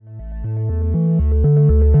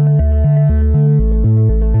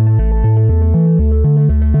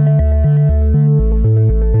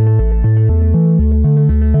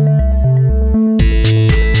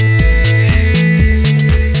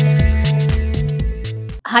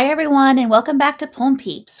Hi, everyone, and welcome back to Poem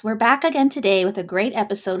Peeps. We're back again today with a great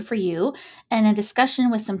episode for you and a discussion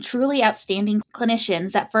with some truly outstanding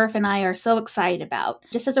clinicians that Furf and I are so excited about.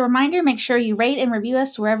 Just as a reminder, make sure you rate and review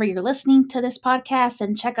us wherever you're listening to this podcast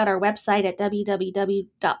and check out our website at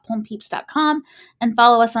www.poempeeps.com and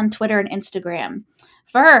follow us on Twitter and Instagram.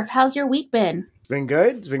 Furf, how's your week been? It's been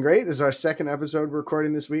good. It's been great. This is our second episode we're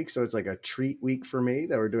recording this week, so it's like a treat week for me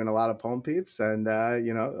that we're doing a lot of Poem Peeps, and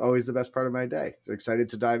always the best part of my day. So excited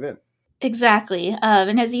to dive in. Exactly.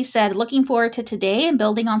 And as you said, looking forward to today and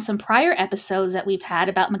building on some prior episodes that we've had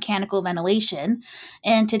about mechanical ventilation.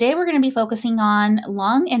 And today we're going to be focusing on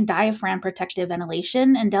lung and diaphragm protective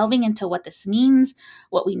ventilation and delving into what this means,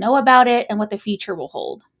 what we know about it, and what the future will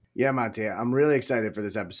hold. Yeah, Monte, I'm really excited for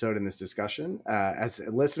this episode and this discussion. As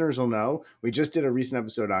listeners will know, we just did a recent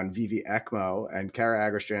episode on VV ECMO, and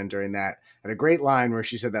Kara Agerstrand during that had a great line where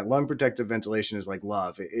she said that lung protective ventilation is like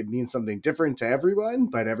love. It means something different to everyone,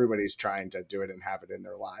 but everybody's trying to do it and have it in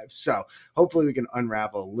their lives. So hopefully we can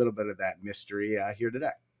unravel a little bit of that mystery here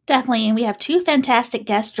today. Definitely. And we have two fantastic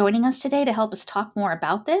guests joining us today to help us talk more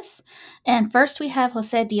about this. And first, we have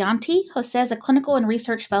Jose Dianti. Jose is a clinical and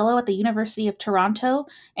research fellow at the University of Toronto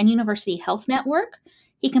and University Health Network.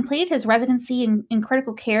 He completed his residency in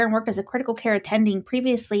critical care and worked as a critical care attending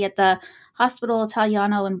previously at the Hospital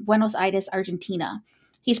Italiano in Buenos Aires, Argentina.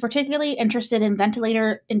 He's particularly interested in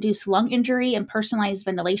ventilator induced lung injury and personalized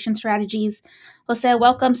ventilation strategies. Jose,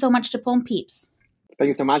 welcome so much to Poem Peeps. Thank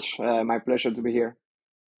you so much. My pleasure to be here.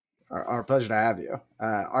 Our pleasure to have you.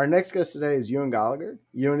 Our next guest today is Ewan Gallagher.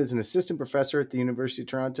 Ewan is an assistant professor at the University of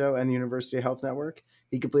Toronto and the University Health Network.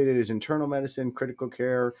 He completed his internal medicine critical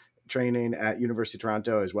care training at University of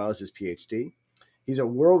Toronto as well as his PhD. He's a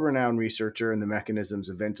world-renowned researcher in the mechanisms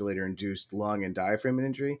of ventilator-induced lung and diaphragm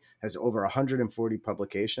injury, has over 140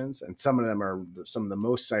 publications, and some of them are some of the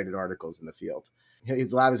most cited articles in the field.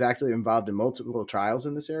 His lab is actively involved in multiple trials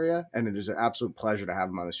in this area, and it is an absolute pleasure to have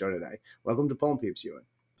him on the show today. Welcome to Poem Peeps, Ewan.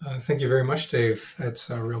 Thank you very much, Dave. It's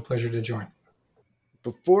a real pleasure to join.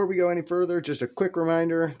 Before we go any further, just a quick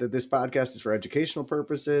reminder that this podcast is for educational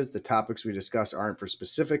purposes. The topics we discuss aren't for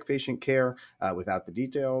specific patient care without the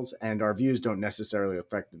details, and our views don't necessarily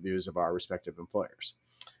affect the views of our respective employers.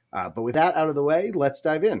 But with that out of the way, let's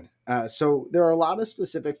dive in. So there are a lot of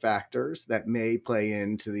specific factors that may play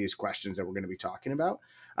into these questions that we're going to be talking about,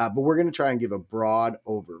 but we're going to try and give a broad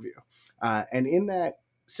overview. And in that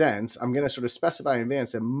sense, I'm going to sort of specify in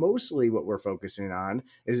advance that mostly what we're focusing on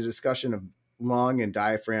is a discussion of lung and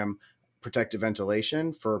diaphragm protective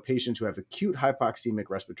ventilation for patients who have acute hypoxemic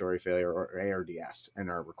respiratory failure or ARDS and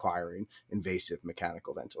are requiring invasive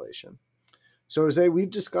mechanical ventilation. So, Jose, we've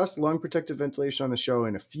discussed lung protective ventilation on the show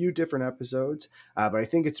in a few different episodes, but I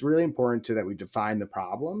think it's really important that we define the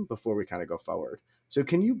problem before we kind of go forward. So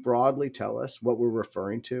can you broadly tell us what we're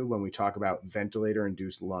referring to when we talk about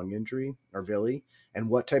ventilator-induced lung injury, or VILI, and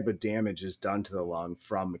what type of damage is done to the lung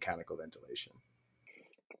from mechanical ventilation?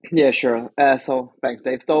 Yeah, sure. So thanks,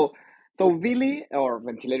 Dave. So VILI, or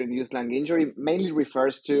ventilator-induced lung injury, mainly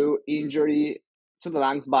refers to injury to the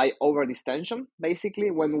lungs by overdistension, basically,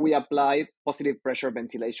 when we apply positive pressure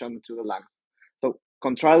ventilation to the lungs. So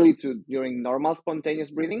contrarily to during normal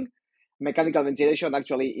spontaneous breathing, mechanical ventilation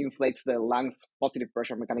actually inflates the lungs. Positive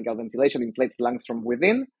pressure mechanical ventilation inflates the lungs from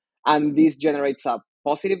within, and this generates a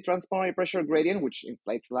positive transpulmonary pressure gradient, which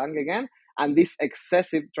inflates the lung again. And this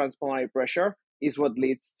excessive transpulmonary pressure is what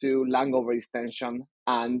leads to lung overextension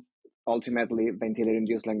and ultimately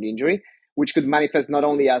ventilator-induced lung injury, which could manifest not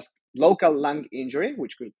only as local lung injury,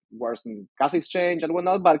 which could worsen gas exchange and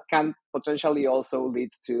whatnot, but can potentially also lead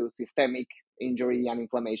to systemic injury and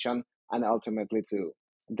inflammation, and ultimately to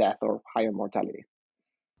death or higher mortality.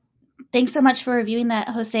 Thanks so much for reviewing that,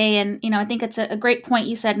 Jose. And, I think it's a great point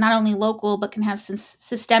you said, not only local, but can have some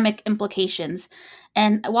systemic implications.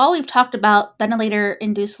 And while we've talked about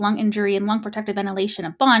ventilator-induced lung injury and lung protective ventilation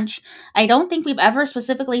a bunch, I don't think we've ever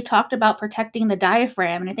specifically talked about protecting the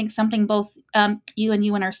diaphragm. And I think something both you and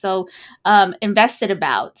Ewan are so invested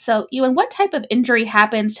about. So, Ewan, what type of injury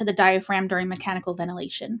happens to the diaphragm during mechanical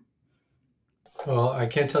ventilation? Well, I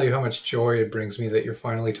can't tell you how much joy it brings me that you're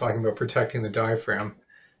finally talking about protecting the diaphragm.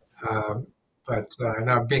 But I'm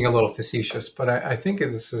not being a little facetious, but I think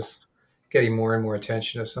this is getting more and more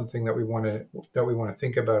attention as something that we want to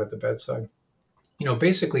think about at the bedside.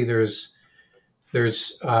 Basically, there's 3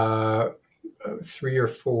 or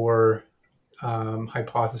 4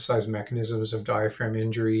 hypothesized mechanisms of diaphragm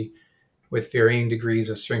injury with varying degrees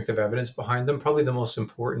of strength of evidence behind them. Probably the most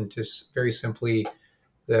important is very simply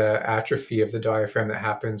the atrophy of the diaphragm that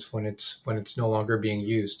happens when it's no longer being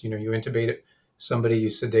used. You intubate somebody, you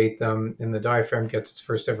sedate them, and the diaphragm gets its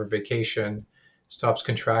first ever vacation. stops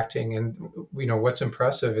contracting. And what's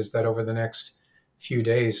impressive is that over the next few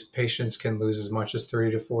days, patients can lose as much as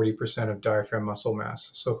 30 to 40% of diaphragm muscle mass,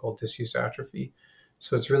 so-called disuse atrophy.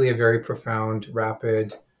 So it's really a very profound,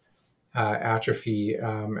 rapid atrophy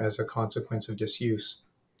as a consequence of disuse.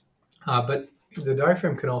 But the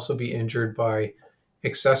diaphragm can also be injured by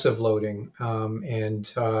excessive loading.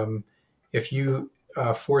 If you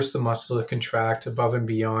force the muscle to contract above and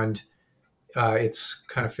beyond its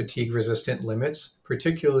kind of fatigue resistant limits,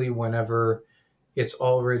 particularly whenever it's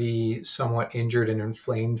already somewhat injured and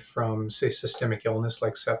inflamed from, say, systemic illness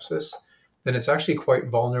like sepsis, then it's actually quite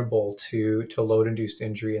vulnerable to load induced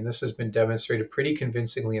injury. And this has been demonstrated pretty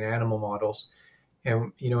convincingly in animal models.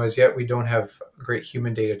 And, as yet, we don't have great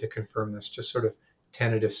human data to confirm this, just sort of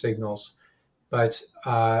tentative signals. But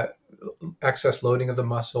excess loading of the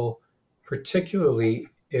muscle, particularly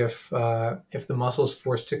if the muscle is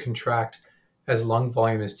forced to contract as lung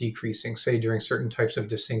volume is decreasing, say during certain types of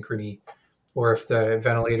dysynchrony, or if the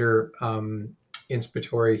ventilator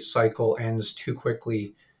inspiratory cycle ends too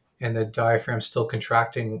quickly and the diaphragm still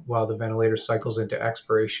contracting while the ventilator cycles into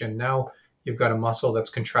expiration. Now you've got a muscle that's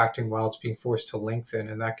contracting while it's being forced to lengthen,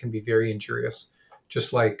 and that can be very injurious.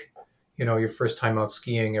 Just like, your first time out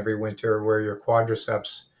skiing every winter where your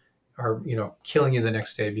quadriceps are, killing you the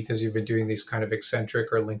next day because you've been doing these kind of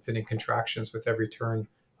eccentric or lengthening contractions with every turn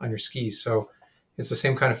on your skis. So it's the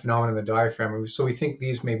same kind of phenomenon in the diaphragm. So we think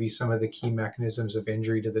these may be some of the key mechanisms of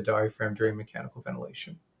injury to the diaphragm during mechanical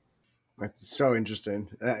ventilation. That's so interesting.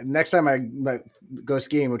 Next time I go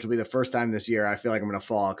skiing, which will be the first time this year, I feel like I'm going to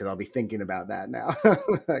fall because I'll be thinking about that now.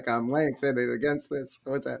 Like I'm lengthening against this.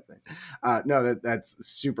 What's happening? No, that's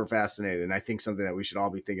super fascinating. I think something that we should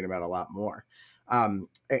all be thinking about a lot more.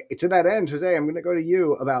 To that end, Jose, I'm going to go to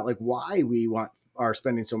you about like why we are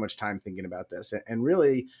spending so much time thinking about this. And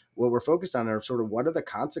really what we're focused on are sort of what are the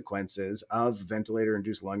consequences of ventilator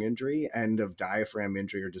induced lung injury and of diaphragm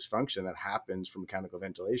injury or dysfunction that happens from mechanical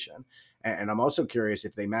ventilation. And I'm also curious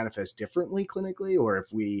if they manifest differently clinically or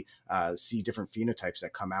if we see different phenotypes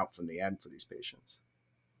that come out from the end for these patients.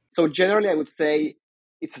 So generally, I would say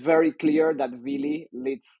it's very clear that VILI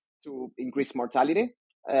leads to increased mortality,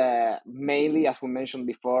 mainly, as we mentioned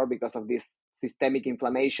before, because of this systemic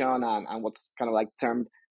inflammation and what's kind of like termed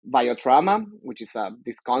biotrauma, which is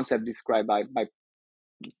this concept described by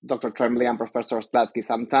Dr. Tremblay and Professor Slatsky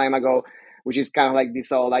some time ago, which is kind of like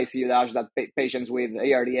this old ICU dash that patients with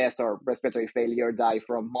ARDS or respiratory failure die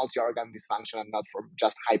from multi-organ dysfunction and not from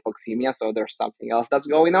just hypoxemia. So there's something else that's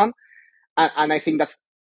going on. And I think that's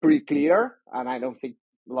pretty clear. And I don't think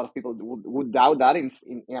a lot of people would doubt that.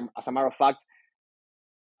 As a matter of fact,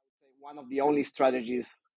 one of the only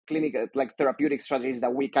strategies, clinical, like therapeutic strategies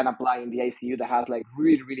that we can apply in the ICU that has like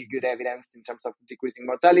really, really good evidence in terms of decreasing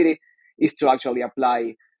mortality is to actually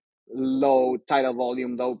apply low tidal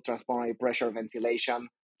volume, low transpulmonary pressure ventilation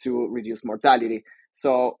to reduce mortality.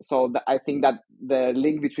 So I think that the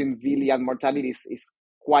link between VILI and mortality is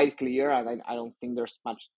quite clear, and I don't think there's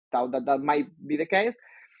much doubt that might be the case.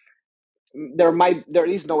 There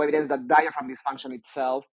is no evidence that diaphragm dysfunction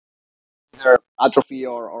itself, either atrophy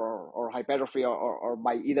or hypertrophy or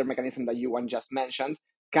by either mechanism that you just mentioned,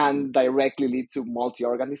 can directly lead to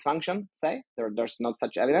multi-organ dysfunction, say. There's not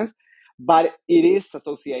such evidence. But it is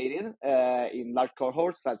associated in large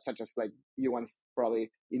cohorts, such as like Yuan's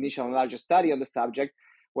probably initial and largest study on the subject,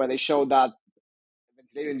 where they show that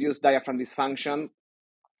ventilator-induced diaphragm dysfunction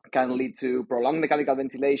can lead to prolonged mechanical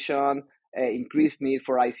ventilation, increased need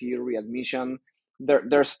for ICU readmission. There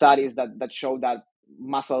are studies that show that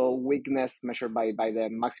muscle weakness measured by the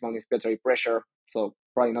maximum inspiratory pressure, so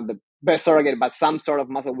probably not the best surrogate, but some sort of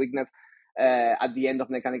muscle weakness at the end of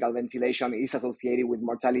mechanical ventilation is associated with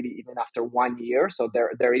mortality even after 1 year. So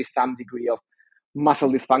there is some degree of muscle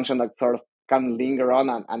dysfunction that sort of can linger on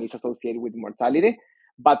and is associated with mortality.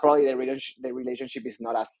 But probably the relationship is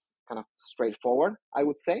not as kind of straightforward, I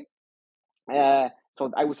would say. So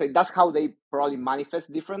I would say that's how they probably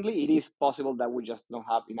manifest differently. It is possible that we just don't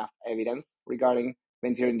have enough evidence regarding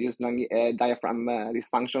ventilator-induced diaphragm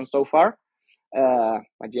dysfunction so far.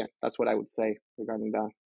 But yeah, that's what I would say regarding that.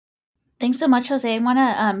 Thanks so much, Jose. I want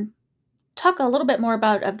to talk a little bit more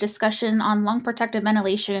about a discussion on lung protective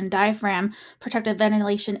ventilation and diaphragm protective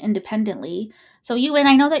ventilation independently. So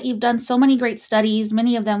I know that you've done so many great studies,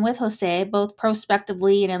 many of them with Jose, both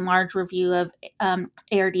prospectively and in large review of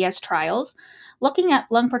ARDS trials, looking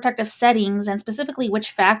at lung protective settings and specifically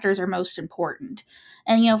which factors are most important.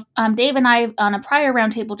 And, Dave and I, on a prior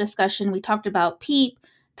roundtable discussion, we talked about PEEP,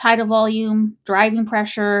 tidal volume, driving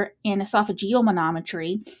pressure, and esophageal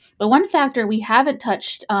manometry. But one factor we haven't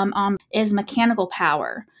touched on is mechanical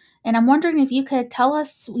power. And I'm wondering if you could tell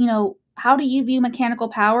us, how do you view mechanical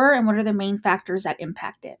power, and what are the main factors that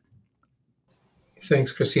impact it?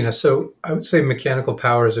 Thanks, Christina. So I would say mechanical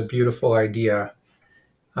power is a beautiful idea.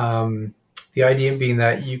 Um, the idea being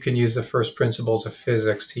that you can use the first principles of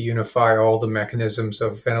physics to unify all the mechanisms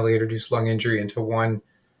of ventilator-induced lung injury into one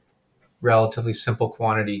relatively simple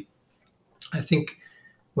quantity. I think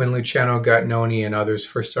when Luciano Gattinoni and others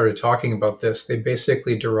first started talking about this, they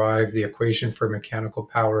basically derived the equation for mechanical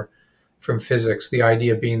power from physics, the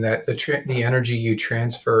idea being that the energy you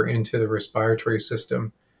transfer into the respiratory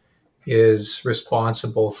system is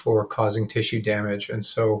responsible for causing tissue damage. And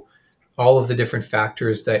so all of the different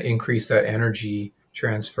factors that increase that energy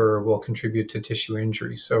transfer will contribute to tissue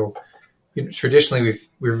injury. So traditionally,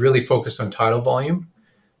 we're really focused on tidal volume,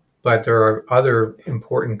 but there are other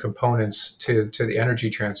important components to the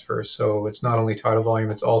energy transfer. So it's not only tidal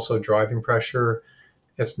volume, it's also driving pressure.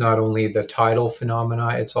 It's not only the tidal phenomena,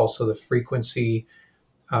 it's also the frequency,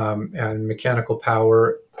 and mechanical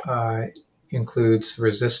power includes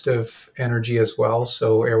resistive energy as well.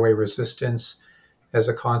 So airway resistance as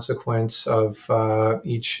a consequence of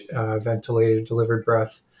each ventilated delivered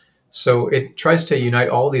breath. So it tries to unite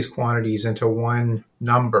all these quantities into one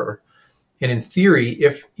number. And in theory,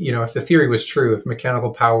 if the theory was true, if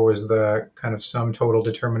mechanical power was the kind of sum total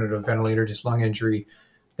determinant of ventilator-induced lung injury,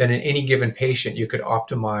 then in any given patient, you could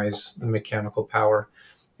optimize the mechanical power.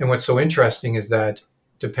 And what's so interesting is that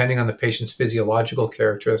depending on the patient's physiological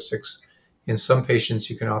characteristics, in some patients,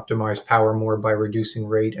 you can optimize power more by reducing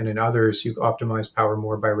rate, and in others, you optimize power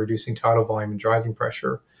more by reducing tidal volume and driving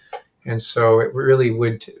pressure. And so it really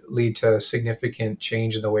would lead to significant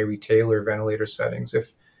change in the way we tailor ventilator settings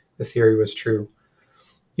if the theory was true.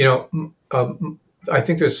 I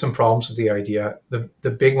think there's some problems with the idea.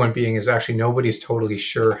 The big one being is actually nobody's totally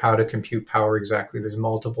sure how to compute power exactly. There's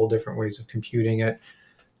multiple different ways of computing it.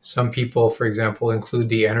 Some people, for example, include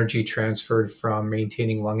the energy transferred from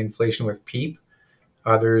maintaining lung inflation with PEEP.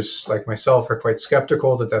 Others, like myself, are quite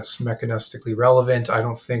skeptical that that's mechanistically relevant. I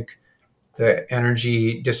don't think the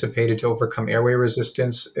energy dissipated to overcome airway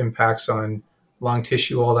resistance impacts on lung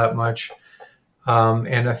tissue all that much.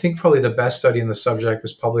 And I think probably the best study in the subject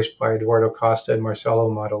was published by Eduardo Costa and Marcelo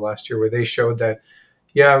Amato last year, where they showed that,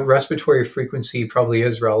 respiratory frequency probably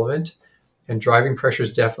is relevant and driving pressure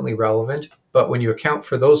is definitely relevant. But when you account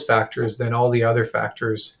for those factors, then all the other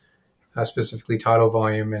factors, specifically tidal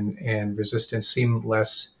volume and resistance, seem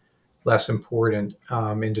less important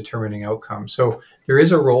in determining outcomes. So there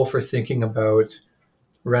is a role for thinking about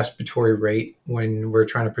respiratory rate when we're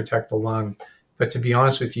trying to protect the lung. But to be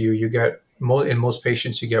honest with you, in most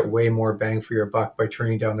patients, you get way more bang for your buck by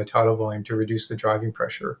turning down the tidal volume to reduce the driving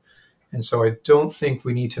pressure. And so I don't think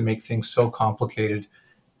we need to make things so complicated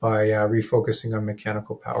by refocusing on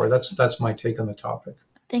mechanical power. That's my take on the topic.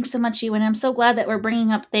 Thanks so much, Ewan. I'm so glad that we're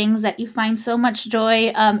bringing up things that you find so much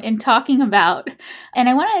joy in talking about. And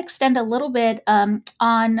I want to extend a little bit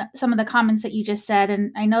on some of the comments that you just said.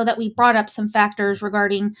 And I know that we brought up some factors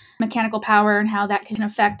regarding mechanical power and how that can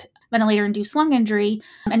affect ventilator-induced lung injury.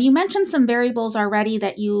 And you mentioned some variables already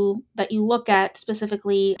that you look at,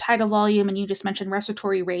 specifically tidal volume, and you just mentioned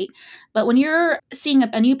respiratory rate. But when you're seeing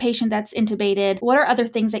a new patient that's intubated, what are other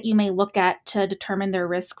things that you may look at to determine their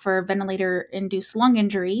risk for ventilator-induced lung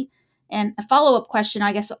injury? And a follow-up question,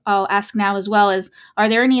 I guess I'll ask now as well, is are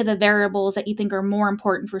there any of the variables that you think are more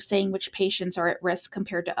important for saying which patients are at risk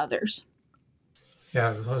compared to others?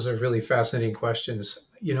 Yeah, those are really fascinating questions.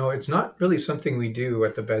 It's not really something we do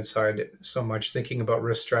at the bedside so much, thinking about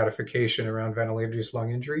risk stratification around ventilator-induced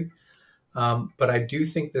lung injury. But I do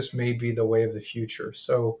think this may be the way of the future.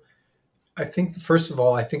 So I think, first of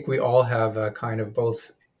all, I think we all have a kind of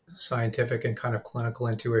both scientific and kind of clinical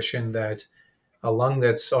intuition that a lung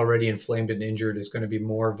that's already inflamed and injured is going to be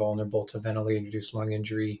more vulnerable to ventilator-induced lung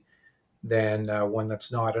injury than one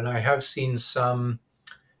that's not. And I have seen some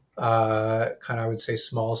I would say,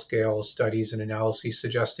 small scale studies and analyses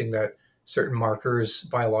suggesting that certain markers,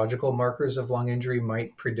 biological markers of lung injury,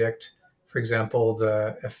 might predict, for example,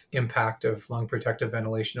 the impact of lung protective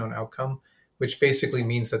ventilation on outcome, which basically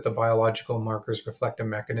means that the biological markers reflect a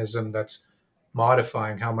mechanism that's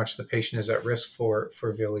modifying how much the patient is at risk for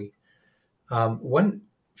VILI. One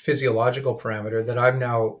physiological parameter that I'm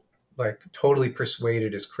now totally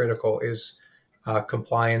persuaded is critical is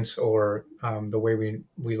compliance, or the way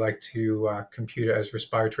we like to compute it as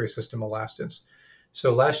respiratory system elastance.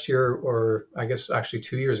 So last year, or I guess actually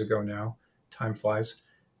 2 years ago now, time flies,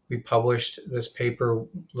 we published this paper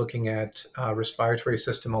looking at respiratory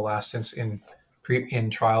system elastance in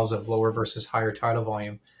trials of lower versus higher tidal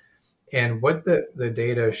volume. And what the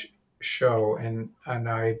data show, and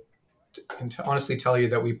I can honestly tell you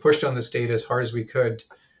that we pushed on this data as hard as we could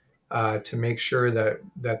to make sure that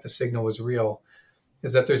the signal was real,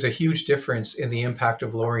 is that there's a huge difference in the impact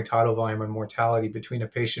of lowering tidal volume on mortality between a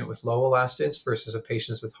patient with low elastance versus a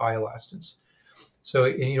patient with high elastance. So,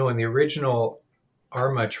 in the original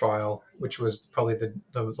ARMA trial, which was probably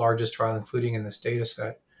the largest trial including in this data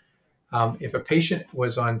set, if a patient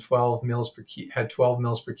was on 12 mils had 12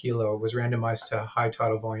 mils per kilo, was randomized to high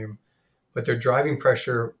tidal volume, but their driving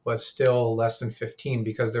pressure was still less than 15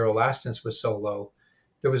 because their elastance was so low,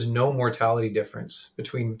 there was no mortality difference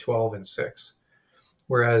between 12 and 6.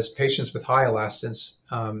 Whereas patients with high elastance,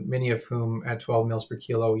 many of whom at 12 mils per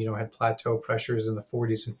kilo, had plateau pressures in the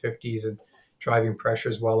 40s and 50s and driving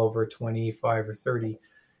pressures well over 25 or 30,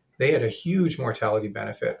 they had a huge mortality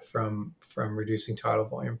benefit from reducing tidal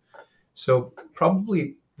volume. So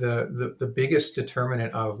probably the biggest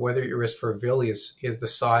determinant of whether you're at risk for VILI is the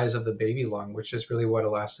size of the baby lung, which is really what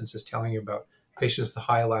elastance is telling you about. Patients with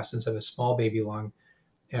high elastance have a small baby lung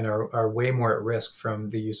and are way more at risk from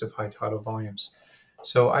the use of high tidal volumes.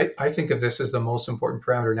 So I think of this as the most important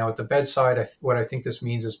parameter. Now at the bedside, what I think this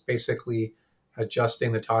means is basically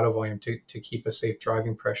adjusting the tidal volume to keep a safe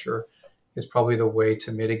driving pressure is probably the way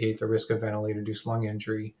to mitigate the risk of ventilator-induced lung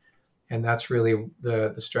injury. And that's really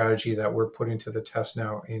the strategy that we're putting to the test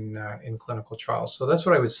now in clinical trials. So that's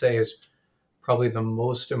what I would say is probably the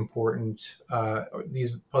most important,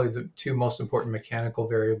 these probably the two most important mechanical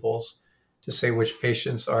variables to say which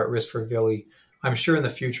patients are at risk for VILI. I'm sure in the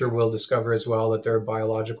future we'll discover as well that there are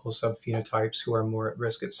biological subphenotypes who are more at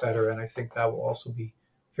risk, et cetera. And I think that will also be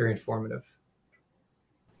very informative.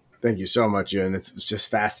 Thank you so much, Ewan. It's just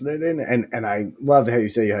fascinating. And I love how you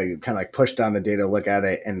say how you kind of like push down the data, look at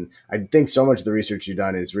it. And I think so much of the research you've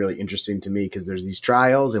done is really interesting to me because there's these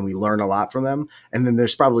trials and we learn a lot from them. And then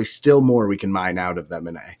there's probably still more we can mine out of them.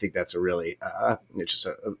 And I think that's a really, it's just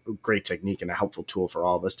a great technique and a helpful tool for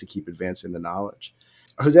all of us to keep advancing the knowledge.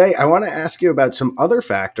 Jose, I want to ask you about some other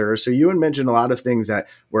factors. So Ewan mentioned a lot of things that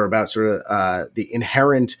were about sort of the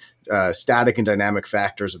inherent static and dynamic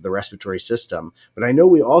factors of the respiratory system. But I know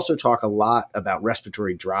we also talk a lot about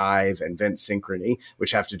respiratory drive and vent synchrony,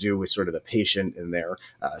 which have to do with sort of the patient and their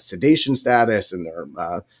sedation status and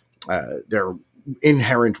their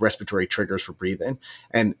inherent respiratory triggers for breathing.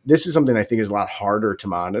 And this is something I think is a lot harder to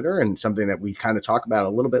monitor and something that we kind of talk about a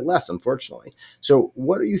little bit less, unfortunately. So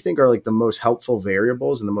what do you think are like the most helpful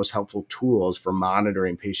variables and the most helpful tools for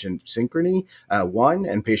monitoring patient synchrony, one,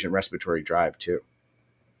 and patient respiratory drive, two?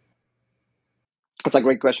 That's a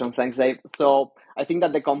great question. Thanks, Dave. So I think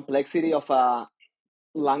that the complexity of a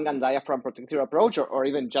lung and diaphragm protective approach, or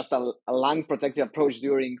even just a lung protective approach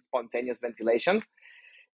during spontaneous ventilation,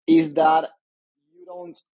 is that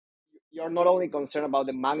you're not only concerned about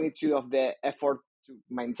the magnitude of the effort to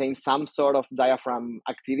maintain some sort of diaphragm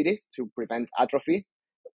activity to prevent atrophy,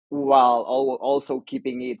 while also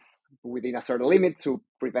keeping it within a certain limit to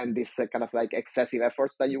prevent this kind of like excessive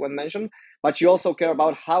efforts that you mentioned, but you also care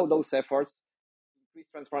about how those efforts increase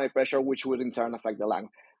transpiratory pressure, which would in turn affect the lung.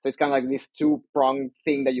 So it's kind of like this two-pronged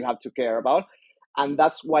thing that you have to care about. And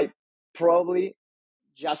that's why probably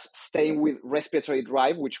just staying with respiratory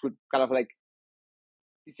drive, which would kind of like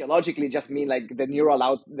physiologically just mean like the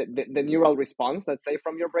neural response, let's say,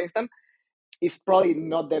 from your brainstem, is probably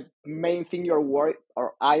not the main thing you're worried,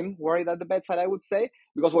 or I'm worried at the bedside, I would say,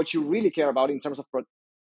 because what you really care about in terms of lung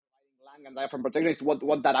and diaphragm protection is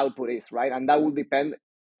what that output is, right? And that will depend,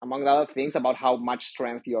 among other things, about how much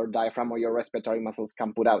strength your diaphragm or your respiratory muscles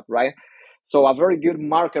can put out, right? So a very good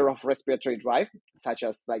marker of respiratory drive, such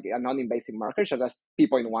as like a non-invasive marker, such as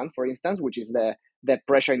P.1, for instance, which is the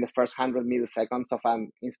pressure in the first 100 milliseconds of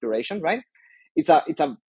an inspiration, right? It's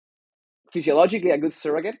a physiologically a good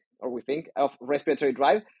surrogate, or we think, of respiratory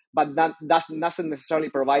drive, but that doesn't necessarily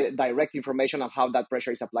provide direct information of how that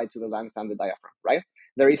pressure is applied to the lungs and the diaphragm, right?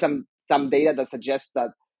 There is some data that suggests that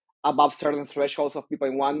above certain thresholds of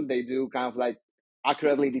P.1, they do kind of like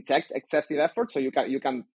accurately detect excessive effort. So you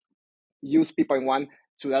can use P.1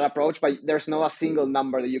 to that approach, but there's not a single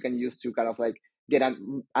number that you can use to kind of like get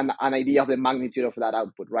an idea of the magnitude of that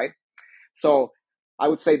output, right? So I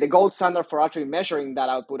would say the gold standard for actually measuring that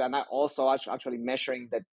output and also actually measuring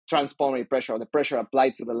the transpulmonary pressure, or the pressure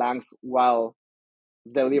applied to the lungs while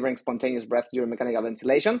delivering spontaneous breath during mechanical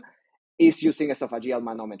ventilation, is using esophageal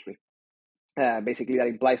manometry. Basically, that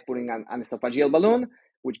implies putting an esophageal balloon,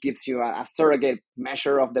 which gives you a surrogate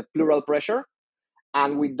measure of the pleural pressure.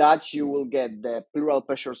 And with that, you will get the pleural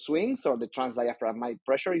pressure swings, or the transdiaphragmatic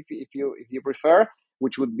pressure, if you prefer,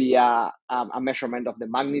 which would be a measurement of the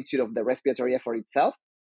magnitude of the respiratory effort itself.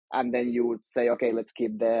 And then you would say, okay, let's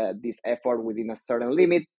keep this effort within a certain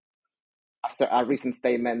limit. A recent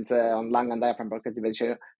statement on lung and diaphragm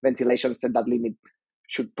protective ventilation said that limit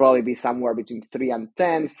should probably be somewhere between 3 and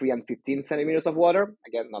 10, 3 and 15 centimeters of water.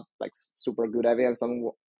 Again, not like super good evidence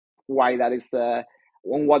on why that is,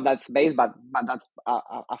 on what that's based, but that's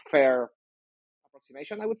a fair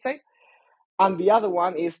approximation, I would say. And the other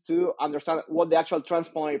one is to understand what the actual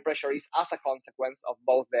transpulmonary pressure is as a consequence of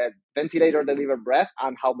both the ventilator-delivered breath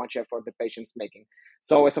and how much effort the patient's making.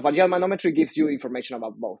 So esophageal manometry gives you information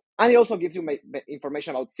about both. And it also gives you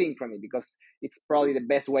information about synchrony, because it's probably the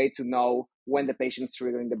best way to know when the patient's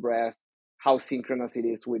triggering the breath, how synchronous it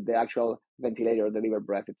is with the actual ventilator-delivered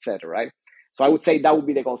breath, etc. Right? So I would say that would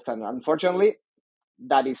be the gold standard. Unfortunately,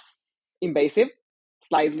 that is invasive,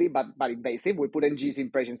 slightly, but invasive. We put NGs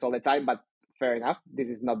in patients all the time, but fair enough. This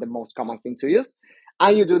is not the most common thing to use.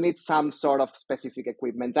 And you do need some sort of specific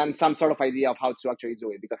equipment and some sort of idea of how to actually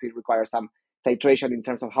do it, because it requires some titration in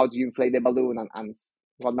terms of how do you inflate the balloon and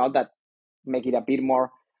whatnot, that make it a bit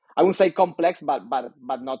more, I wouldn't say complex, but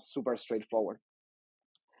not super straightforward.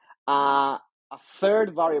 A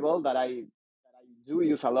third variable that I do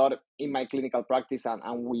use a lot in my clinical practice,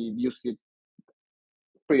 and we use it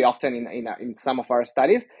pretty often in some of our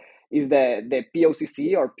studies, is the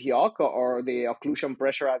POCC or POC, or the occlusion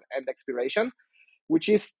pressure at end expiration, which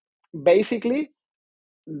is basically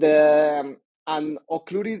an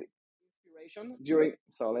occluded inspiration during,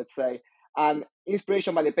 so let's say an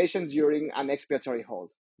inspiration by the patient during an expiratory hold,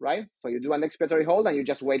 right? So you do an expiratory hold and you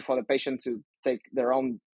just wait for the patient to take their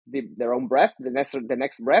own breath, the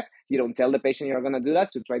next breath. You don't tell the patient you're going to do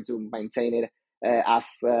that, to try to maintain it as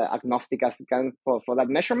agnostic as you can for that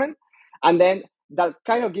measurement. And then that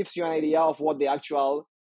kind of gives you an idea of what the actual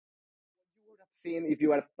you would have seen if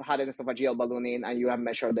you had an esophageal balloon in and you have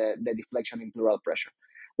measured the deflection in pleural pressure.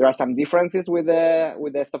 There are some differences with the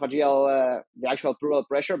esophageal, the actual pleural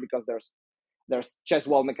pressure, because there's chest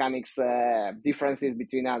wall mechanics differences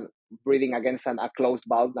between breathing against a closed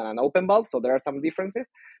valve and an open valve. So there are some differences.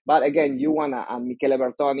 But again, Yuan and Michele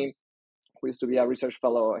Bertoni, who used to be a research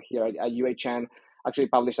fellow here at UHN, actually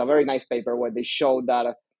published a very nice paper where they showed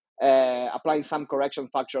that applying some correction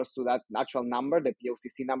factors to that actual number, the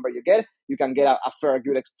POCC number you can get a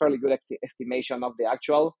fairly good estimation of the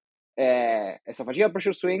actual esophageal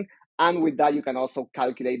pressure swing. And with that, you can also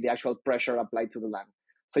calculate the actual pressure applied to the lung.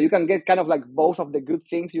 So you can get kind of like both of the good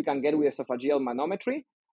things you can get with esophageal manometry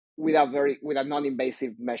with a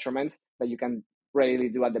non-invasive measurements that you can readily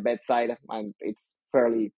do at the bedside, and it's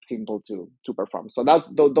fairly simple to perform. So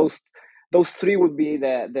those three would be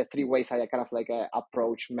the three ways I kind of like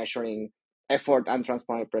approach measuring effort and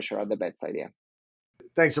transpulmonary pressure at the bedside. Yeah.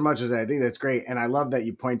 Thanks so much, Jose. I think that's great. And I love that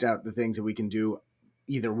you point out the things that we can do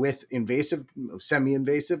either with invasive,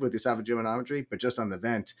 semi-invasive with esophageal manometry, but just on the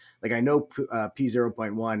vent. Like I know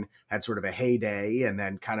P0.1 had sort of a heyday and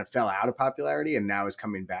then kind of fell out of popularity and now is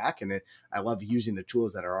coming back. And I love using the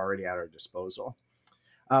tools that are already at our disposal.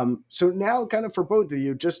 So now kind of for both of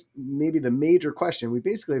you, just maybe the major question, we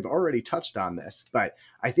basically have already touched on this, but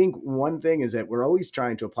I think one thing is that we're always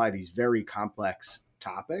trying to apply these very complex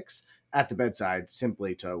topics at the bedside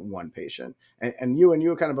simply to one patient. And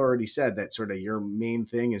you kind of already said that sort of your main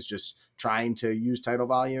thing is just trying to use tidal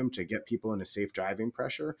volume to get people in a safe driving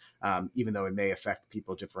pressure, even though it may affect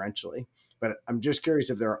people differentially. But I'm just curious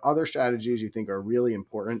if there are other strategies you think are really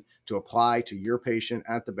important to apply to your patient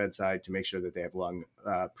at the bedside to make sure that they have lung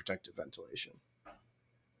protective ventilation.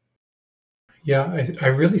 Yeah, I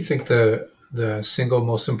really think the single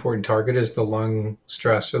most important target is the lung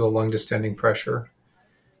stress or the lung distending pressure.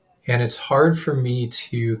 And it's hard for me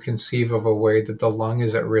to conceive of a way that the lung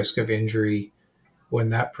is at risk of injury when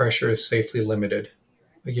that pressure is safely limited.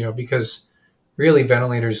 Because really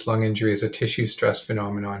ventilators lung injury is a tissue stress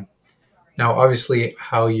phenomenon. Now, obviously,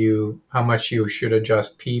 how much you should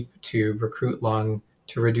adjust PEEP to recruit lung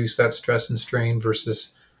to reduce that stress and strain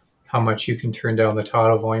versus how much you can turn down the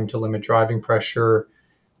tidal volume to limit driving pressure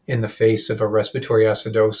in the face of a respiratory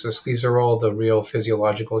acidosis. These are all the real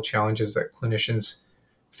physiological challenges that clinicians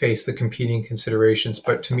face, the competing considerations.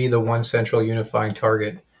 But to me, the one central unifying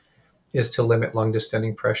target is to limit lung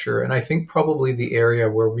distending pressure. And I think probably the area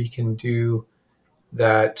where we can do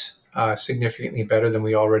that significantly better than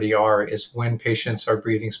we already are is when patients are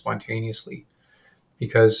breathing spontaneously.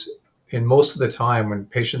 Because in most of the time when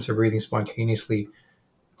patients are breathing spontaneously,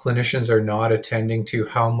 clinicians are not attending to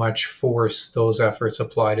how much force those efforts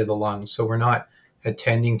apply to the lungs. So we're not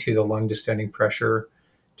attending to the lung distending pressure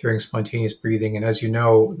during spontaneous breathing. And as you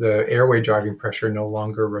know, the airway driving pressure no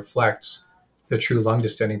longer reflects the true lung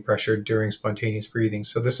distending pressure during spontaneous breathing.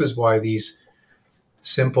 So this is why these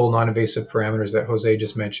simple non-invasive parameters that Jose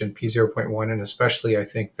just mentioned, P0.1, and especially I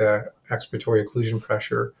think the expiratory occlusion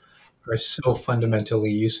pressure, are so fundamentally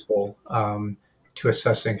useful to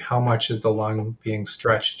assessing how much is the lung being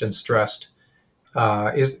stretched and stressed.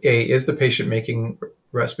 Is the patient making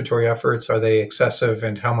respiratory efforts? Are they excessive,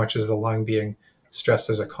 and how much is the lung being stressed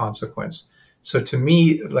as a consequence? So to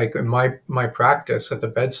me, like in my practice at the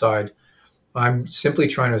bedside, I'm simply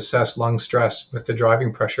trying to assess lung stress with the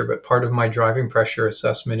driving pressure. But part of my driving pressure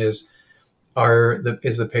assessment is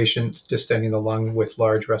the patient distending the lung with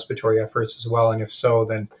large respiratory efforts as well? And if so,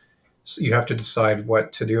 then you have to decide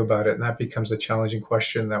what to do about it. And that becomes a challenging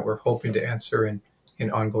question that we're hoping to answer in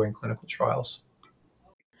ongoing clinical trials.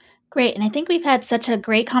 Great. And I think we've had such a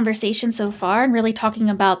great conversation so far and really talking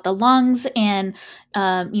about the lungs and,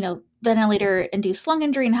 ventilator induced lung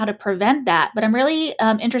injury and how to prevent that. But I'm really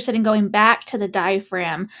interested in going back to the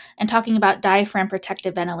diaphragm and talking about diaphragm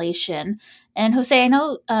protective ventilation. And Jose, I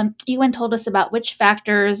know you went and told us about which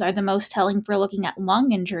factors are the most telling for looking at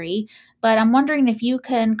lung injury, but I'm wondering if you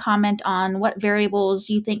can comment on what variables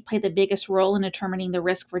you think play the biggest role in determining the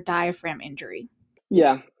risk for diaphragm injury.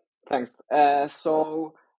 Yeah, thanks.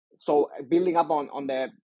 So building up on the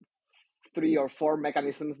 3 or 4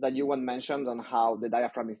 mechanisms that you mentioned on how the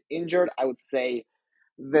diaphragm is injured, I would say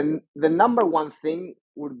the number one thing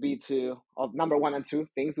would be number one and two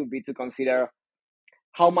things would be to consider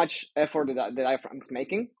how much effort the diaphragm is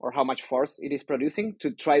making or how much force it is producing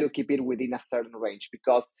to try to keep it within a certain range,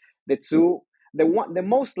 because the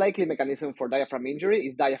most likely mechanism for diaphragm injury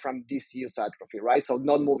is diaphragm disuse atrophy, right? So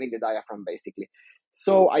not moving the diaphragm basically.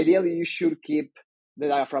 So ideally you should keep the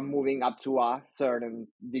diaphragm moving up to a certain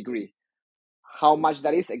degree. How much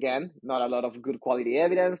that is, again, not a lot of good quality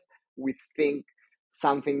evidence. We think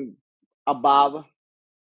something above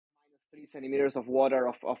 -3 centimeters of water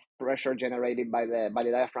of pressure generated by the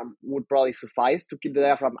diaphragm would probably suffice to keep the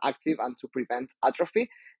diaphragm active and to prevent atrophy.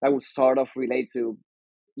 That would sort of relate to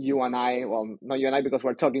you and I, well, not you and I because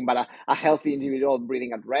we're talking about a healthy individual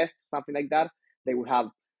breathing at rest, something like that. They would have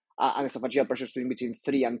an esophageal pressure between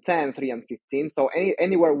 3 and 10, 3 and 15. So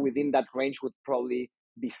anywhere within that range would probably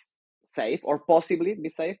be safe, or possibly be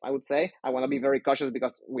safe, I would say. I want to be very cautious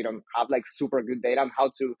because we don't have like super good data on how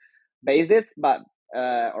to base this, but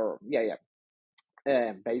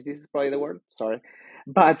basis is probably the word. Sorry,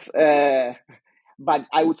 but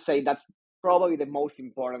I would say that's probably the most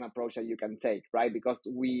important approach that you can take, right? Because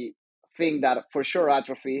we think that for sure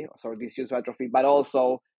atrophy, or disuse atrophy, but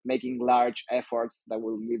also making large efforts that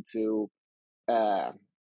will lead to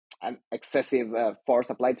an excessive force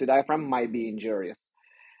applied to diaphragm might be injurious.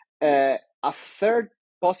 A third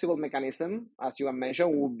possible mechanism, as you have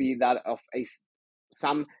mentioned, would be that of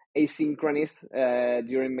some asynchronous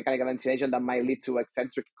during mechanical ventilation that might lead to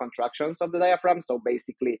eccentric contractions of the diaphragm. So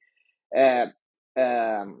basically,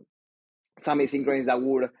 some asynchronous that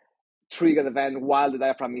would trigger the vent while the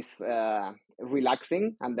diaphragm is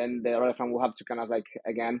relaxing, and then the diaphragm will have to kind of like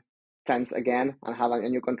again tense again and have a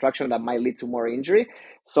new contraction that might lead to more injury.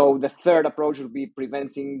 So the third approach would be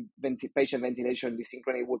preventing patient ventilation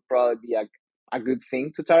desynchrony would probably be a good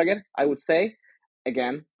thing to target, I would say.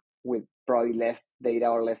 Again, with probably less data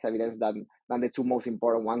or less evidence than the two most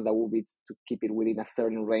important ones, that would be to keep it within a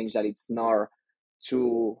certain range that it's not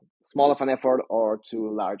too small of an effort or too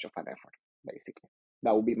large of an effort, basically.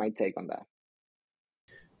 That would be my take on that.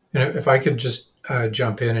 And if I could just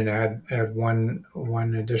jump in and add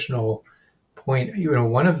one additional point,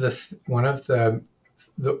 one of the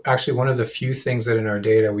actually one of the few things that in our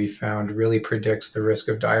data we found really predicts the risk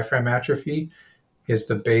of diaphragm atrophy is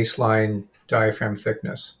the baseline diaphragm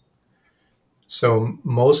thickness. So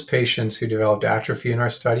most patients who developed atrophy in our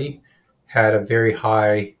study had a very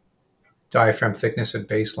high diaphragm thickness at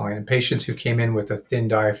baseline, and patients who came in with a thin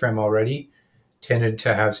diaphragm already tended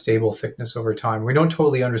to have stable thickness over time. We don't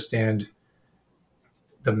totally understand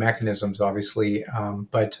the mechanisms, obviously,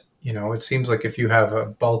 but it seems like if you have a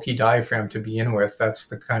bulky diaphragm to begin with, that's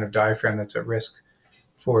the kind of diaphragm that's at risk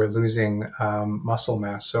for losing muscle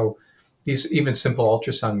mass. So these even simple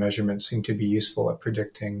ultrasound measurements seem to be useful at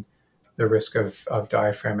predicting the risk of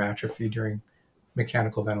diaphragm atrophy during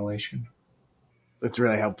mechanical ventilation. That's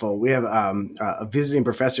really helpful. We have a visiting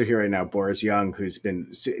professor here right now, Boris Young, who's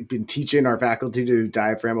been teaching our faculty to do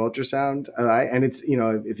diaphragm ultrasound. And it's,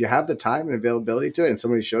 if you have the time and availability to it and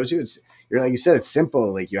somebody shows you, you're like you said, it's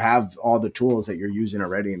simple. Like you have all the tools that you're using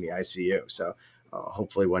already in the ICU. So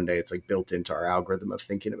hopefully one day it's like built into our algorithm of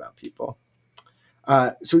thinking about people.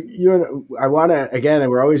 So I want to, again,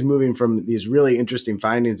 and we're always moving from these really interesting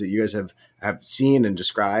findings that you guys have seen and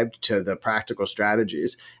described to the practical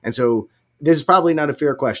strategies. And so this is probably not a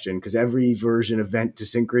fair question because every version of vent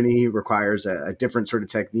desynchrony requires a different sort of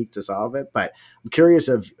technique to solve it. But I'm curious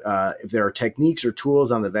if there are techniques or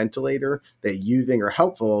tools on the ventilator that you think are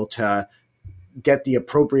helpful to get the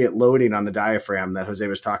appropriate loading on the diaphragm that Jose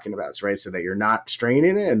was talking about, right? So that you're not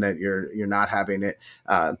straining it and that you're not having it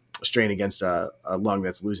strain against a lung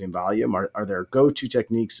that's losing volume. Are there go-to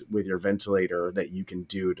techniques with your ventilator that you can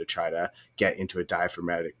do to try to get into a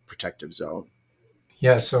diaphragmatic protective zone?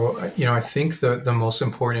 Yeah, so I think the most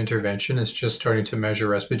important intervention is just starting to measure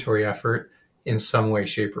respiratory effort in some way,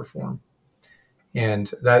 shape, or form.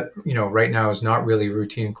 And that, right now is not really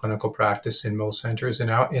routine clinical practice in most centers. In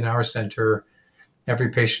our center, every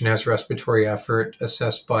patient has respiratory effort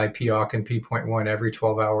assessed by POC and P.1 every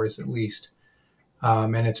 12 hours at least.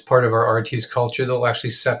 And it's part of our RT's culture. They'll actually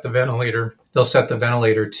set the ventilator. They'll set the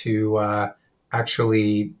ventilator to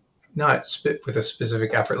actually not with a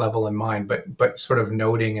specific effort level in mind, but sort of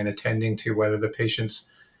noting and attending to whether the patient's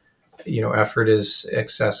effort is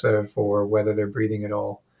excessive or whether they're breathing at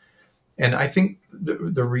all. And I think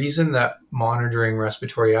the reason that monitoring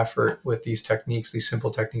respiratory effort with these techniques, these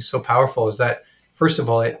simple techniques, so powerful is that, first of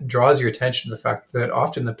all, it draws your attention to the fact that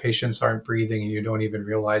often the patients aren't breathing and you don't even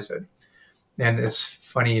realize it. And it's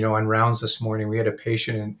funny, on rounds this morning, we had a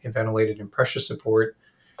patient ventilated in pressure support,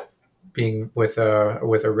 being with a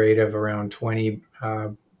rate of around 20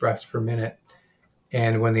 breaths per minute.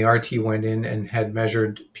 And when the RT went in and had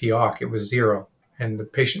measured POC, it was 0. And the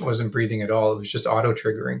patient wasn't breathing at all. It was just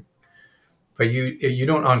auto-triggering. But you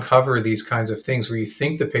don't uncover these kinds of things where you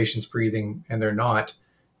think the patient's breathing and they're not,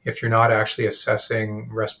 if you're not actually assessing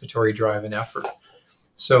respiratory drive and effort.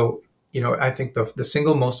 So, I think the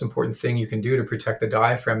single most important thing you can do to protect the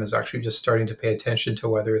diaphragm is actually just starting to pay attention to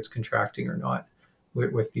whether it's contracting or not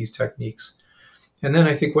with these techniques. And then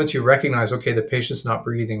I think once you recognize, okay, the patient's not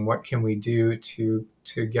breathing, what can we do to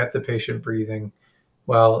get the patient breathing?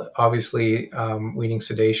 Well, obviously, weaning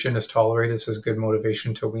sedation is tolerated. This is good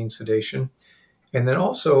motivation to wean sedation. And then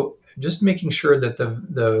also just making sure that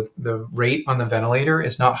the rate on the ventilator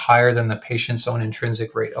is not higher than the patient's own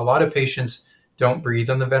intrinsic rate. A lot of patients don't breathe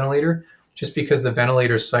on the ventilator just because the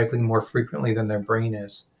ventilator is cycling more frequently than their brain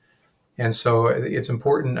is. And so it's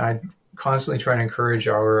important. I constantly try to encourage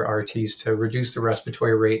our RTs to reduce the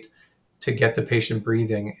respiratory rate to get the patient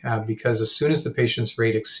breathing, because as soon as the patient's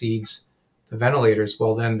rate exceeds the ventilators,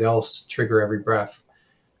 well, then they'll trigger every breath.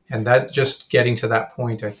 And that just getting to that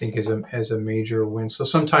point, I think, is a major win. So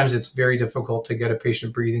sometimes it's very difficult to get a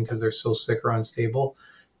patient breathing because they're so sick or unstable.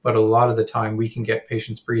 But a lot of the time we can get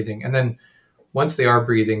patients breathing. And then once they are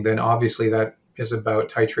breathing, then obviously that is about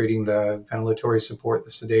titrating the ventilatory support,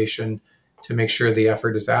 the sedation, to make sure the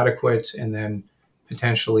effort is adequate, and then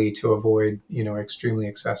potentially to avoid, extremely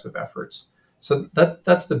excessive efforts. So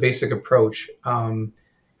that's the basic approach.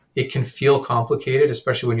 It can feel complicated,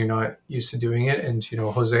 especially when you're not used to doing it. And,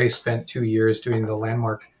 Jose spent 2 years doing the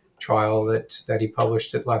landmark trial that he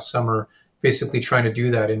published it last summer, basically trying to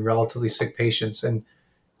do that in relatively sick patients. And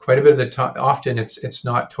quite a bit of the time, often it's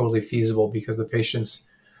not totally feasible because the patients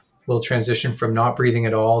will transition from not breathing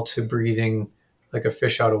at all to breathing like a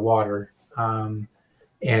fish out of water.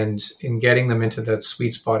 And in getting them into that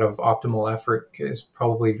sweet spot of optimal effort is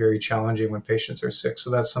probably very challenging when patients are sick. So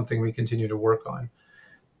that's something we continue to work on.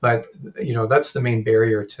 But, that's the main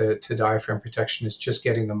barrier to diaphragm protection, is just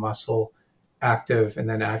getting the muscle active and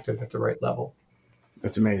then active at the right level.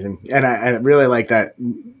 That's amazing. And I really like that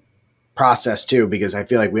process too, because I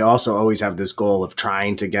feel like we also always have this goal of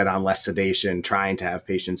trying to get on less sedation, trying to have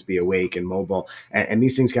patients be awake and mobile. And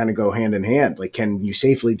these things kind of go hand in hand. Like, can you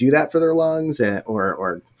safely do that for their lungs,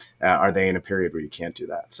 or are they in a period where you can't do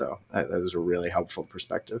that? So that was a really helpful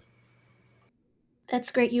perspective.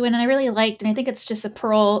 That's great, Ewan, and I really liked, and I think it's just a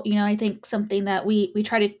pearl. I think something that we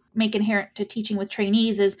try to make inherent to teaching with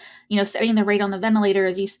trainees is, setting the rate on the ventilator,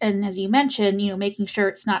 as you mentioned, making sure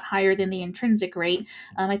it's not higher than the intrinsic rate.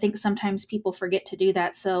 I think sometimes people forget to do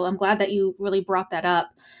that, so I'm glad that you really brought that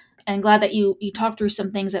up. And glad that you talked through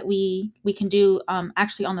some things that we can do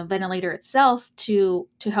actually on the ventilator itself to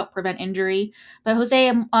help prevent injury. But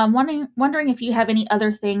Jose, I'm wondering if you have any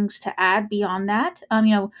other things to add beyond that.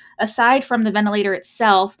 Aside from the ventilator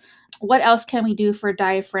itself, what else can we do for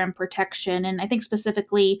diaphragm protection? And I think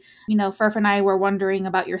specifically, Furf and I were wondering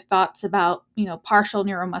about your thoughts about partial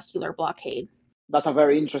neuromuscular blockade. That's a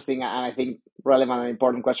very interesting and I think relevant and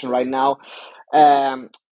important question right now.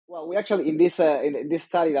 Well, we actually in this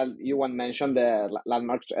study that Ewan mentioned, the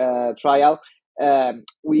landmark trial,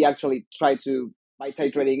 we actually try to, by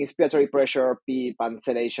titrating inspiratory pressure, PEEP, and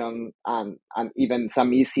sedation, and even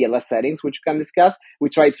some ECLS settings, which we can discuss, we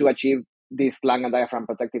try to achieve these lung and diaphragm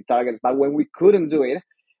protective targets. But when we couldn't do it,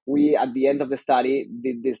 we at the end of the study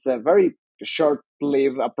did this very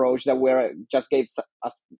short-lived approach that we just gave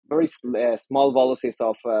a very small boluses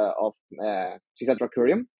of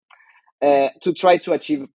cisatracurium. to try to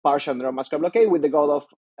achieve partial neuromuscular blockade with the goal of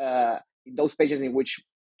those patients in which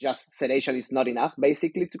just sedation is not enough,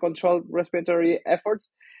 basically, to control respiratory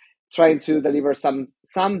efforts, trying to deliver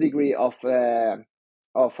some degree of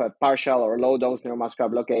partial or low dose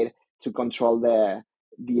neuromuscular blockade to control the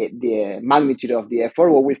magnitude of the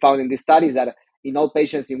effort. What we found in this study is that in all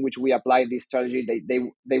patients in which we applied this strategy,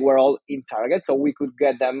 they were all in target, so we could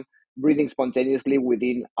get them breathing spontaneously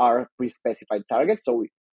within our pre-specified target. So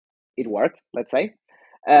it worked, let's say,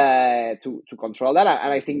 to control that.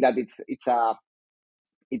 And I think that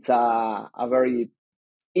it's a very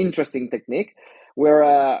interesting technique.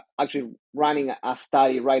 We're actually running a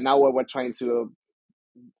study right now where we're trying to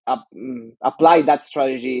apply that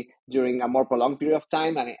strategy during a more prolonged period of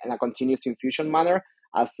time and in a continuous infusion manner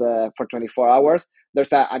as for 24 hours.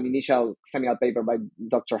 There's an initial seminal paper by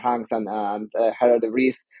Dr. Hanks and Heather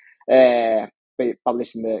DeVries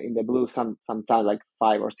published in the Blue sometime like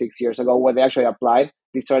 5 or 6 years ago, where they actually applied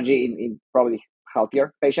this strategy in probably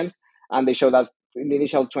healthier patients, and they show that in the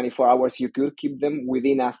initial 24 hours you could keep them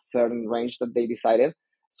within a certain range that they decided.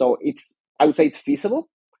 So I would say it's feasible,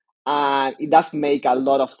 and it does make a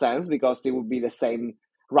lot of sense because it would be the same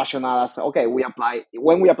rationale as, okay,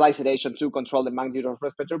 when we apply sedation to control the magnitude of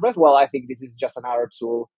respiratory breath, well, I think this is just another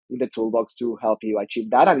tool in the toolbox to help you achieve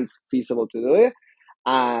that, and it's feasible to do it.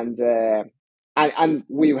 And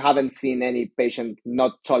we haven't seen any patient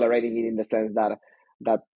not tolerating it, in the sense that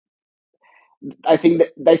I think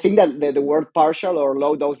that the word partial or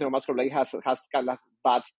low dose neuromuscular blockade has kind of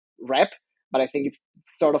bad rep, but I think it's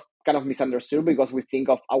sort of kind of misunderstood because we think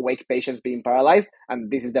of awake patients being paralyzed,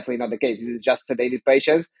 and this is definitely not the case. This is just sedated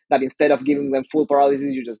patients that instead of giving them full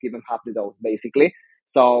paralysis, you just give them half the dose, basically.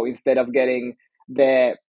 So instead of getting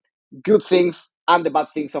the good things and the bad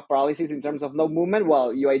things of paralysis in terms of no movement,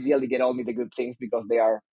 well, you ideally get only the good things because they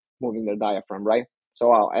are moving their diaphragm, right?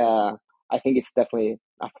 So I think it's definitely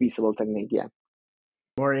a feasible technique, yeah.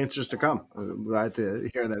 More answers to come. I'm glad to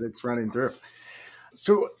hear that it's running through.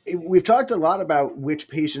 So we've talked a lot about which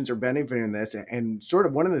patients are benefiting from this, and sort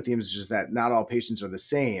of one of the themes is just that not all patients are the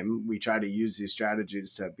same. We try to use these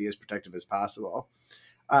strategies to be as protective as possible.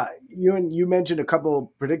 You mentioned a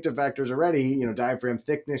couple predictive factors already. Diaphragm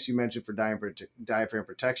thickness. You mentioned for diaphragm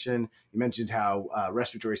protection. You mentioned how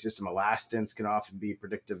respiratory system elastance can often be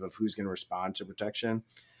predictive of who's going to respond to protection.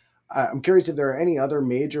 I'm curious if there are any other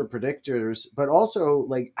major predictors, but also,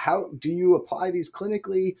 like, how do you apply these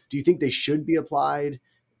clinically? Do you think they should be applied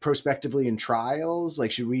prospectively in trials?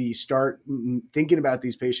 Like, should we start thinking about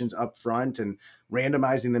these patients up front and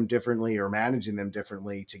randomizing them differently or managing them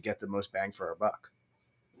differently to get the most bang for our buck?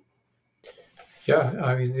 Yeah,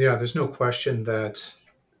 I mean, there's no question that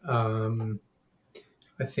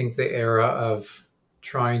I think the era of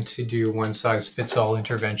trying to do one-size-fits-all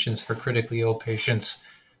interventions for critically ill patients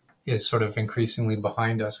is sort of increasingly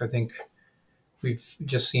behind us. I think we've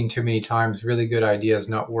just seen too many times really good ideas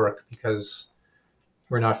not work because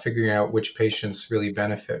we're not figuring out which patients really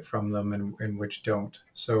benefit from them and which don't.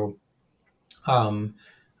 So I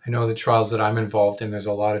know the trials that I'm involved in, there's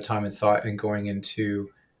a lot of time and thought in going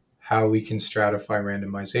into how we can stratify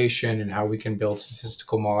randomization and how we can build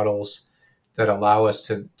statistical models that allow us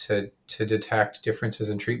to detect differences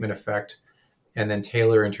in treatment effect and then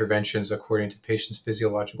tailor interventions according to patients'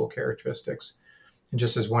 physiological characteristics. And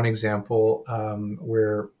just as one example,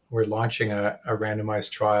 we're launching a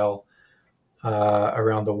randomized trial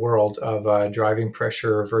around the world of driving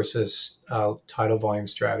pressure versus tidal volume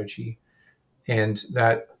strategy, and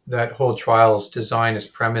that whole trial's design is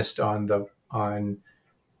premised on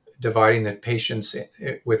dividing the patients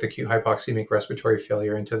with acute hypoxemic respiratory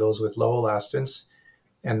failure into those with low elastance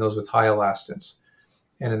and those with high elastance.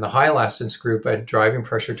 And in the high elastance group, a driving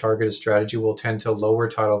pressure targeted strategy will tend to lower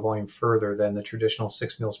tidal volume further than the traditional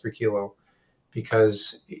 6 mils per kilo,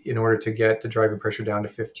 because in order to get the driving pressure down to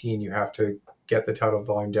 15, you have to get the tidal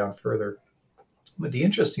volume down further. But the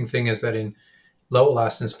interesting thing is that in low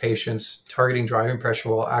elastance patients, targeting driving pressure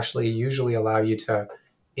will actually usually allow you to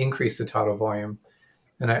increase the tidal volume.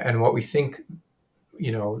 And what we think,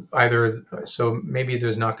 so maybe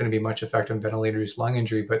there's not going to be much effect on ventilator-induced lung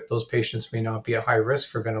injury, but those patients may not be at high risk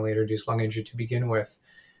for ventilator-induced lung injury to begin with.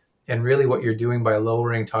 And really what you're doing by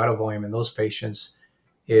lowering tidal volume in those patients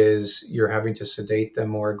is you're having to sedate them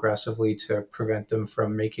more aggressively to prevent them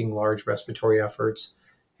from making large respiratory efforts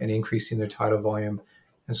and increasing their tidal volume.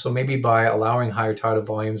 And so maybe by allowing higher tidal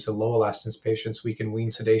volumes in low elastance patients, we can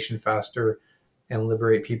wean sedation faster and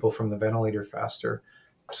liberate people from the ventilator faster.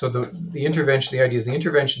 So the idea is the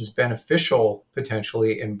intervention is beneficial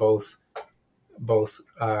potentially in both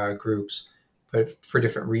groups, but for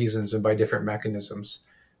different reasons and by different mechanisms.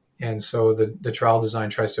 And so the trial design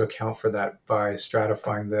tries to account for that by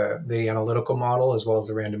stratifying the analytical model as well as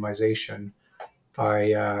the randomization by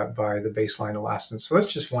the baseline elastance. So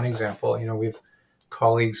that's just one example. We've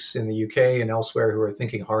colleagues in the UK and elsewhere who are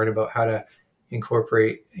thinking hard about how to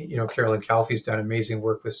incorporate. Carolyn Calfe's done amazing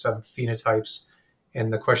work with subphenotypes,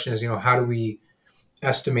 and the question is, how do we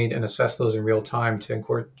estimate and assess those in real time to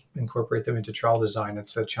incorporate them into trial design?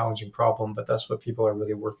 It's a challenging problem, but that's what people are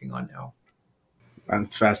really working on now.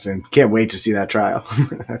 That's fascinating. Can't wait to see that trial.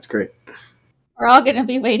 That's great. We're all going to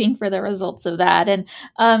be waiting for the results of that. And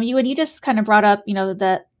you just kind of brought up,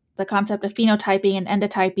 the concept of phenotyping and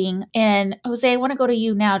endotyping. And Jose, I want to go to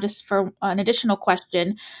you now just for an additional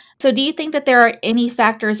question. So do you think that there are any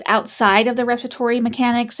factors outside of the respiratory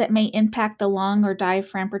mechanics that may impact the lung or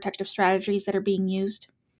diaphragm protective strategies that are being used?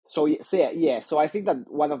 So I think that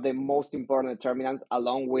one of the most important determinants,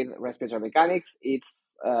 along with respiratory mechanics,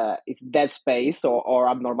 it's dead space or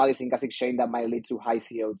abnormalities in gas exchange that might lead to high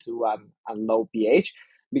CO2 and low pH,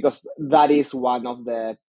 because that is one of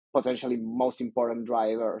the potentially most important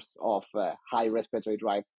drivers of high respiratory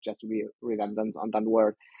drive, just to be redundant on that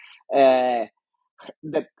word. That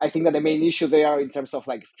I think that the main issue there in terms of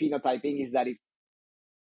like phenotyping is that it's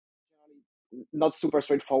not super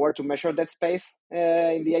straightforward to measure that space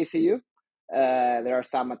in the ICU. There are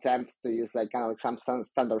some attempts to use like kind of like some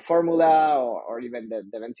standard formula, or even the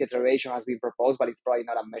ventilator ratio has been proposed, but it's probably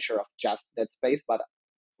not a measure of just that space, but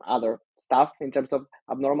other stuff in terms of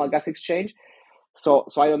abnormal gas exchange. So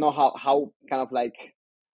I don't know how kind of like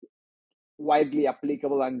widely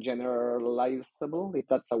applicable and generalizable, if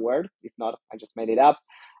that's a word. If not, I just made it up.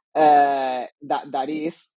 That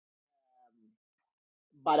is.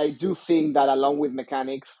 But I do think that along with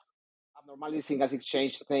mechanics, abnormalities in gas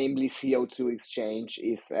exchange, namely CO2 exchange,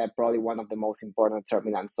 is probably one of the most important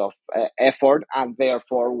determinants of effort, and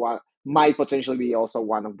therefore might potentially be also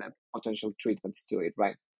one of the potential treatments to it,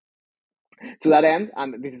 right? To that end,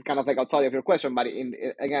 and this is kind of like outside of your question, but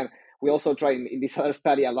again, we also tried in this other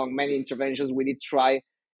study, along many interventions, we did try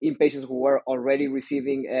in patients who were already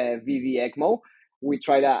receiving VV ECMO. We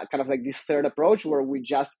tried a kind of like this third approach where we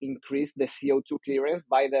just increase the CO2 clearance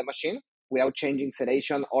by the machine without changing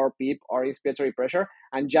sedation or PEEP or inspiratory pressure.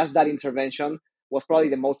 And just that intervention was probably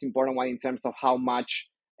the most important one in terms of how much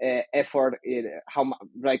effort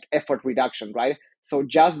reduction, right? So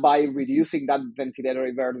just by reducing that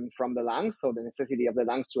ventilatory burden from the lungs, so the necessity of the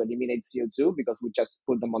lungs to eliminate CO2 because we just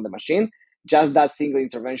put them on the machine, just that single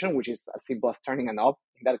intervention, which is as simple as turning a knob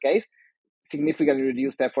in that case, significantly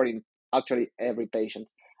reduced effort in actually every patient.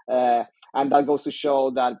 And that goes to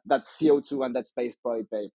show that CO2 and that space probably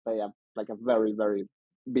play a very, very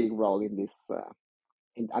big role in this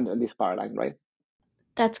in this paradigm, right?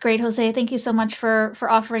 That's great, Jose. Thank you so much for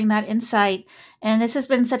offering that insight. And this has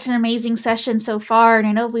been such an amazing session so far. And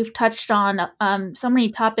I know we've touched on so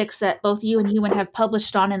many topics that both you and Ewan have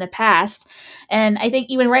published on in the past. And I think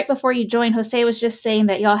even right before you joined, Jose was just saying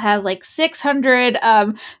that y'all have like 600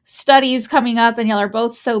 studies coming up, and y'all are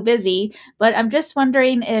both so busy. But I'm just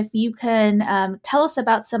wondering if you can tell us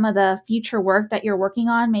about some of the future work that you're working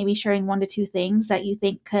on, maybe sharing 1 to 2 things that you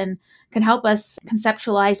think can help us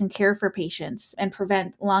conceptualize and care for patients and prevent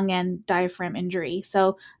lung and diaphragm injury.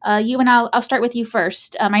 So Ewan, I'll start with you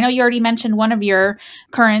first. I know you already mentioned one of your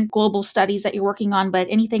current global studies that you're working on, but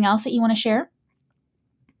anything else that you want to share?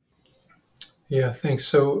 Yeah, thanks.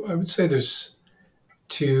 So I would say there's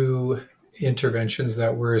 2 interventions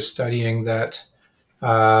that we're studying that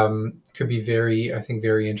could be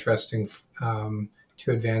very interesting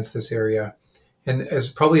to advance this area. And as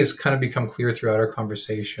probably has kind of become clear throughout our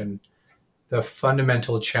conversation, the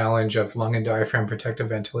fundamental challenge of lung and diaphragm protective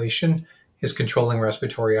ventilation is controlling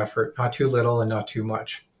respiratory effort, not too little and not too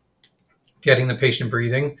much. Getting the patient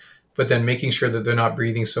breathing, but then making sure that they're not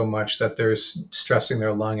breathing so much that they're stressing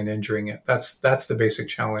their lung and injuring it. That's the basic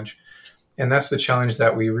challenge. And that's the challenge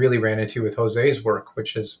that we really ran into with Jose's work,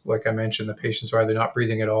 which is, like I mentioned, the patients are either not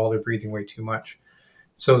breathing at all, they're breathing way too much.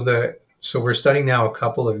 So we're studying now a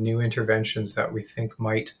couple of new interventions that we think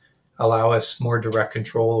might allow us more direct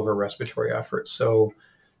control over respiratory effort. So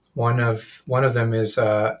one of them is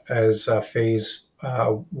as a phase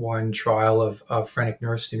 1 trial of phrenic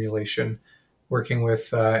nerve stimulation, working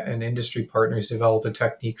with an industry partner who's developed a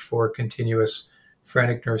technique for continuous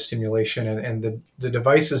phrenic nerve stimulation, and the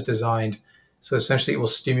device is designed so essentially it will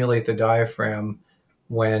stimulate the diaphragm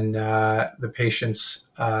when the patient's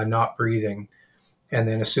not breathing. And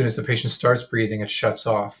then as soon as the patient starts breathing, it shuts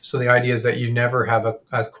off. So the idea is that you never have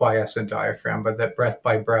a quiescent diaphragm, but that breath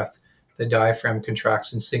by breath, the diaphragm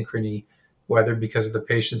contracts in synchrony, whether because of the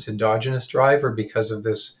patient's endogenous drive or because of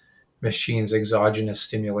this machine's exogenous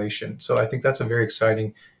stimulation. So I think that's a very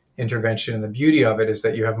exciting intervention. And the beauty of it is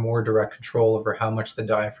that you have more direct control over how much the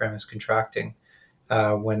diaphragm is contracting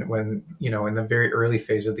when in the very early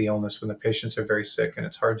phase of the illness, when the patients are very sick and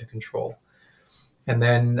it's hard to control. And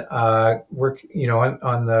then work,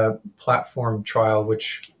 on the platform trial,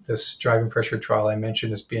 which this driving pressure trial I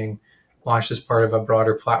mentioned is being launched as part of a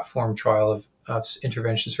broader platform trial of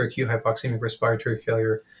interventions for acute hypoxemic respiratory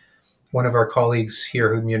failure. One of our colleagues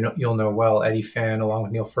here, whom you'll know well, Eddie Fan, along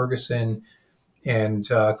with Neil Ferguson, and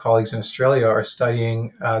colleagues in Australia, are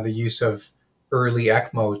studying the use of early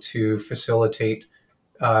ECMO to facilitate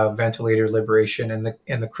ventilator liberation.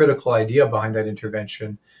 And the critical idea behind that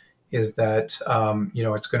intervention is that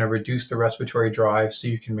it's going to reduce the respiratory drive so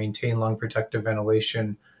you can maintain lung protective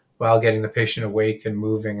ventilation while getting the patient awake and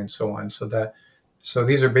moving and so on. So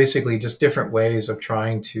these are basically just different ways of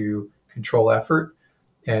trying to control effort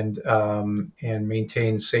and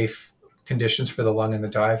maintain safe conditions for the lung and the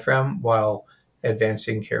diaphragm while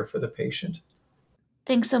advancing care for the patient.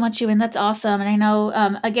 Thanks so much, Ewan. That's awesome. And I know,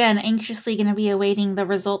 again, anxiously going to be awaiting the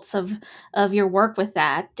results of your work with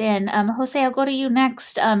that. And Jose, I'll go to you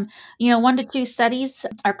next. 1 to 2 studies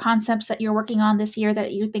or concepts that you're working on this year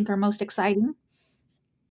that you think are most exciting.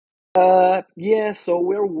 Yeah, so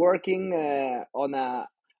we're working on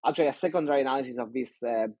actually a secondary analysis of this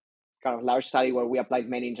kind of large study where we applied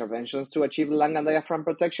many interventions to achieve lung and diaphragm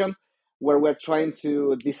protection, where we're trying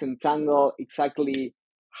to disentangle exactly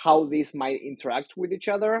how these might interact with each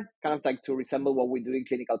other, kind of like to resemble what we do in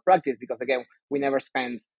clinical practice, because again, we never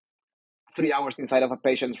spend 3 hours inside of a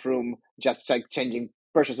patient's room just like changing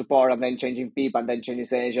pressure support and then changing PEEP and then changing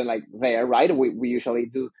sedation like there, right? We usually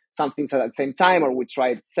do some things at the same time, or we try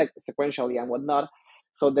it sequentially and whatnot.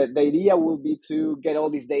 So the idea will be to get all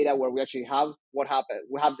this data where we actually have what happened.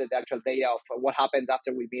 We have the actual data of what happens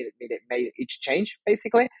after we made each change,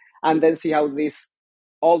 basically, and then see how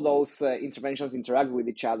all those interventions interact with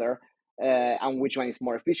each other, and which one is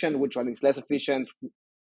more efficient, which one is less efficient,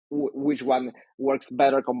 which one works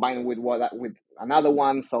better combined with another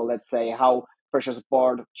one. So let's say how pressure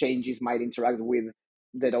support changes might interact with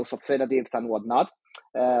the dose of sedatives and whatnot.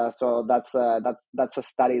 So that's a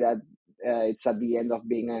study that it's at the end of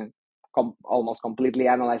being almost completely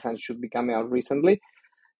analyzed and should be coming out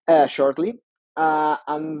shortly.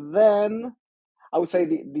 And then I would say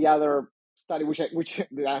the other study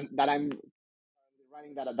that I'm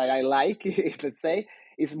running that I like, let's say,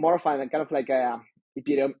 is more of a kind of like a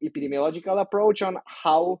epidemiological approach on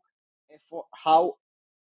how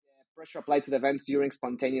pressure applied to the vents during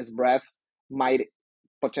spontaneous breaths might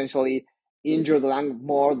potentially injure the lung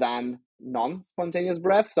more than non-spontaneous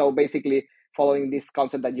breaths. So basically following this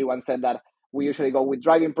concept that Yuan said, that we usually go with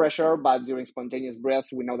driving pressure, but during spontaneous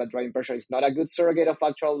breaths, we know that driving pressure is not a good surrogate of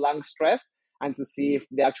actual lung stress. And to see if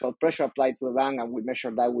the actual pressure applied to the lung, and we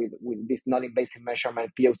measure that with this non-invasive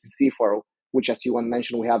measurement, POCC, for which, as Yuan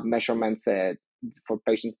mentioned, we have measurements for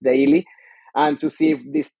patients daily, and to see if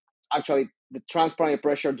this actually the transpiratory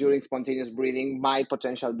pressure during spontaneous breathing might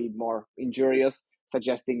potentially be more injurious,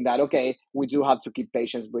 suggesting that, okay, we do have to keep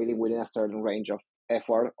patients breathing within a certain range of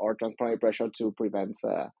effort or transpiratory pressure to prevent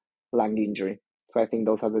lung injury. So I think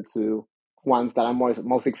those are the two ones that I'm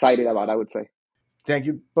most excited about, I would say. Thank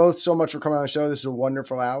you both so much for coming on the show. This is a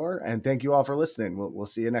wonderful hour, and thank you all for listening. We'll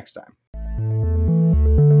see you next time.